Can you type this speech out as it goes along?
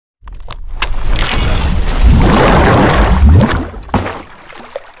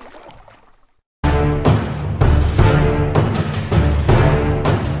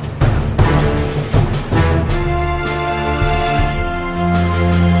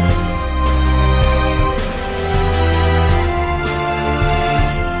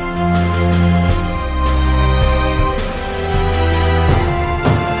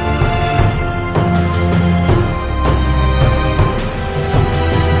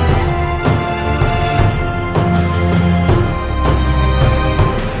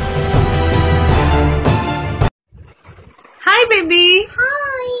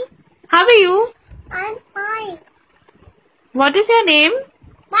What is your name?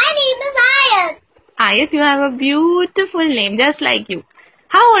 My name is Ayat. Ayat, you have a beautiful name, just like you.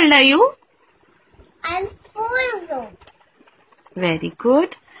 How old are you? I'm 4 years old. Very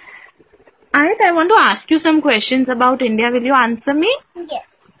good. Ayat, I want to ask you some questions about India. Will you answer me?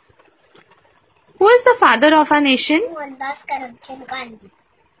 Yes. Who is the father of our nation? Mohandas Karamchand Gandhi.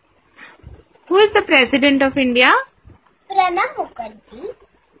 Who is the president of India? Pranab Mukherjee.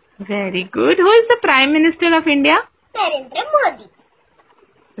 Very good. Who is the prime minister of India? Narendra Modi.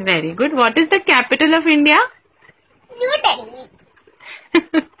 Very good. What is the capital of India? New Delhi.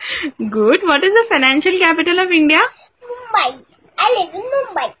 Good. What is the financial capital of India? Mumbai. I live in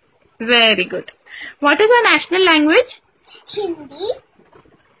Mumbai. Very good. What is our national language? Hindi.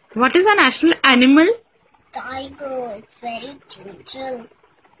 What is our national animal? Tiger. It's very gentle.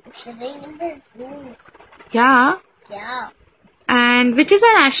 It's living in the zoo. Yeah. Yeah. And which is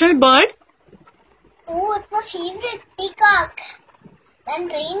our national bird? Oh, it's my favorite, peacock. When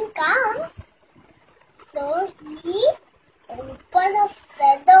rain comes, so he opens the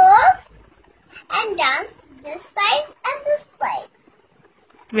feathers and dance this side and this side.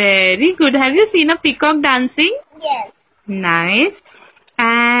 Very good. Have you seen a peacock dancing? Yes. Nice.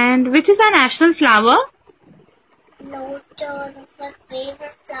 And which is our national flower? Lotus is my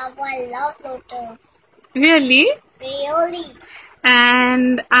favorite flower. I love lotus. Really? Really.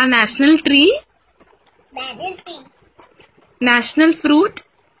 And our national tree? Banana tree. National fruit?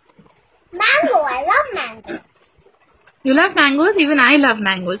 Mango. I love mangoes. You love mangoes? Even I love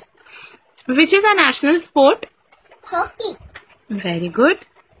mangoes. Which is our national sport? Hockey. Very good.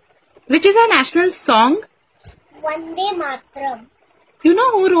 Which is our national song? Vande Mataram. You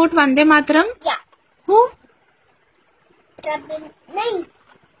know who wrote Vande Mataram? Yeah. Who?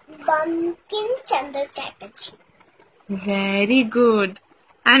 Bankim Chandra Chatterjee. Very good.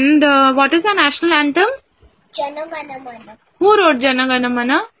 And what is our national anthem? Jana Gana Mana. Who wrote Jana Gana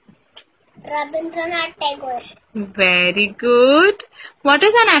Mana? Rabindranath Tagore. Very good. What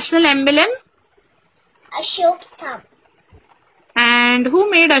is our national emblem? Ashok Stamp. And who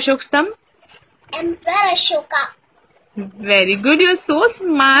made Ashok Stamp? Emperor Ashoka. Very good. You're so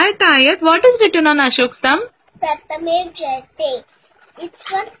smart, Ayat. What is written on Ashok Stamp? Satyamev Jayate.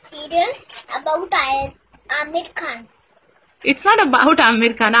 It's one serial about Amir Khan. It's not about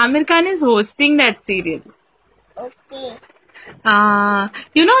Amir Khan. Amir Khan is hosting that serial. Okay.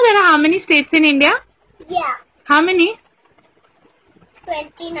 You know there are how many states in India? Yeah. How many?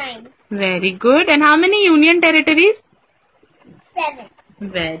 29. Very good. And how many union territories? 7.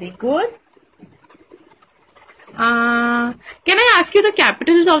 Very good. Can I ask you the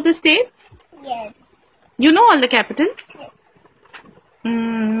capitals of the states? Yes. You know all the capitals? Yes.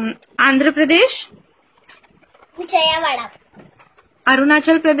 Andhra Pradesh, Vijayawada.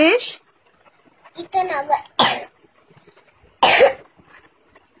 Arunachal Pradesh, Itanagar.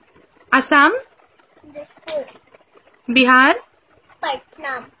 Assam, Dispur. Bihar,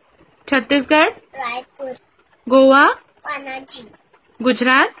 Patna. Chhattisgarh, Raipur. Goa, Panaji.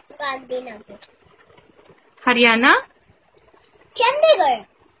 Gujarat, Gandhinagar. Haryana. Chandigarh.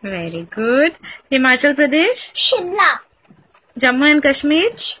 Very good. Himachal Pradesh, Shimla. Jammu and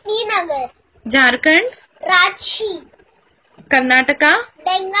Kashmir, Srinagar. Jharkhand, Ranchi. Karnataka,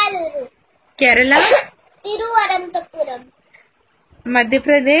 Bengaluru. Kerala, Tiruvaramanthapuram. Madhya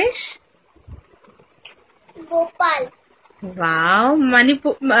Pradesh. Bhopal. Wow.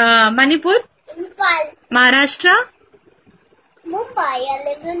 Manipur, Imphal. Maharashtra. Mumbai. I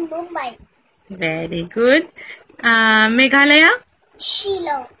live in Mumbai. Very good. Meghalaya,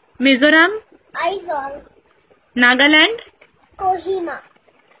 Shillong. Mizoram, Aizawl. Nagaland, Kohima.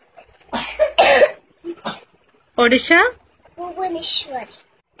 Odisha, Bhubaneswar.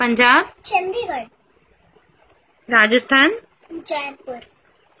 Punjab, Chandigarh. Rajasthan, Jaipur.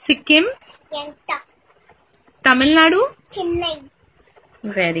 Sikkim, Yanta. Tamil Nadu. Chennai.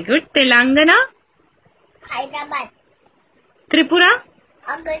 Very good. Telangana, Hyderabad. Tripura,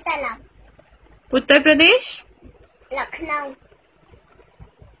 Agartala. Uttar Pradesh, Lucknow.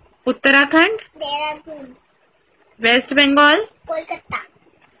 Uttarakhand, Dehradun. West Bengal. Kolkata.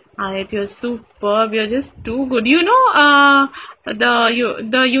 Alright, you're superb. You're just too good. You know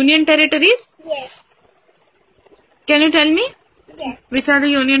the union territories? Yes. Can you tell me? Yes. Which are the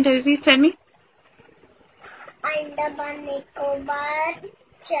union territories? Tell me. Andaman Nicobar,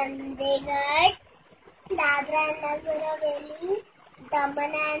 Chandigarh, Dadra and Nagar Haveli,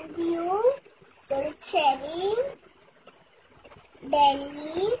 Daman and Diu, Puducherry,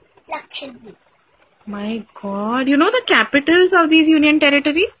 Delhi, Lakshadweep. My God. You know the capitals of these union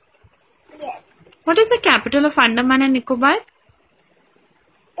territories? Yes. What is the capital of Andaman and Nicobar?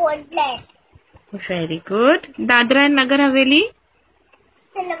 Port Blair. Very good. Dadra and Nagar Haveli,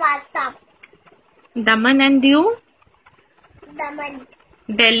 Silvassa, Daman and Diu, Daman,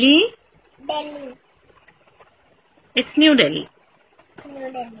 Delhi. Delhi, It's New Delhi.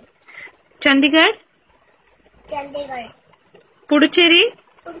 New Delhi, Chandigarh, Chandigarh, Puducherry,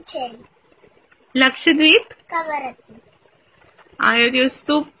 Puducherry, Lakshadweep. Kavaratti. Ayod, you're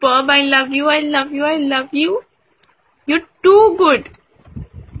superb. I love you. I love you. I love you. You're too good.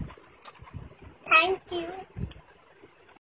 Thank you.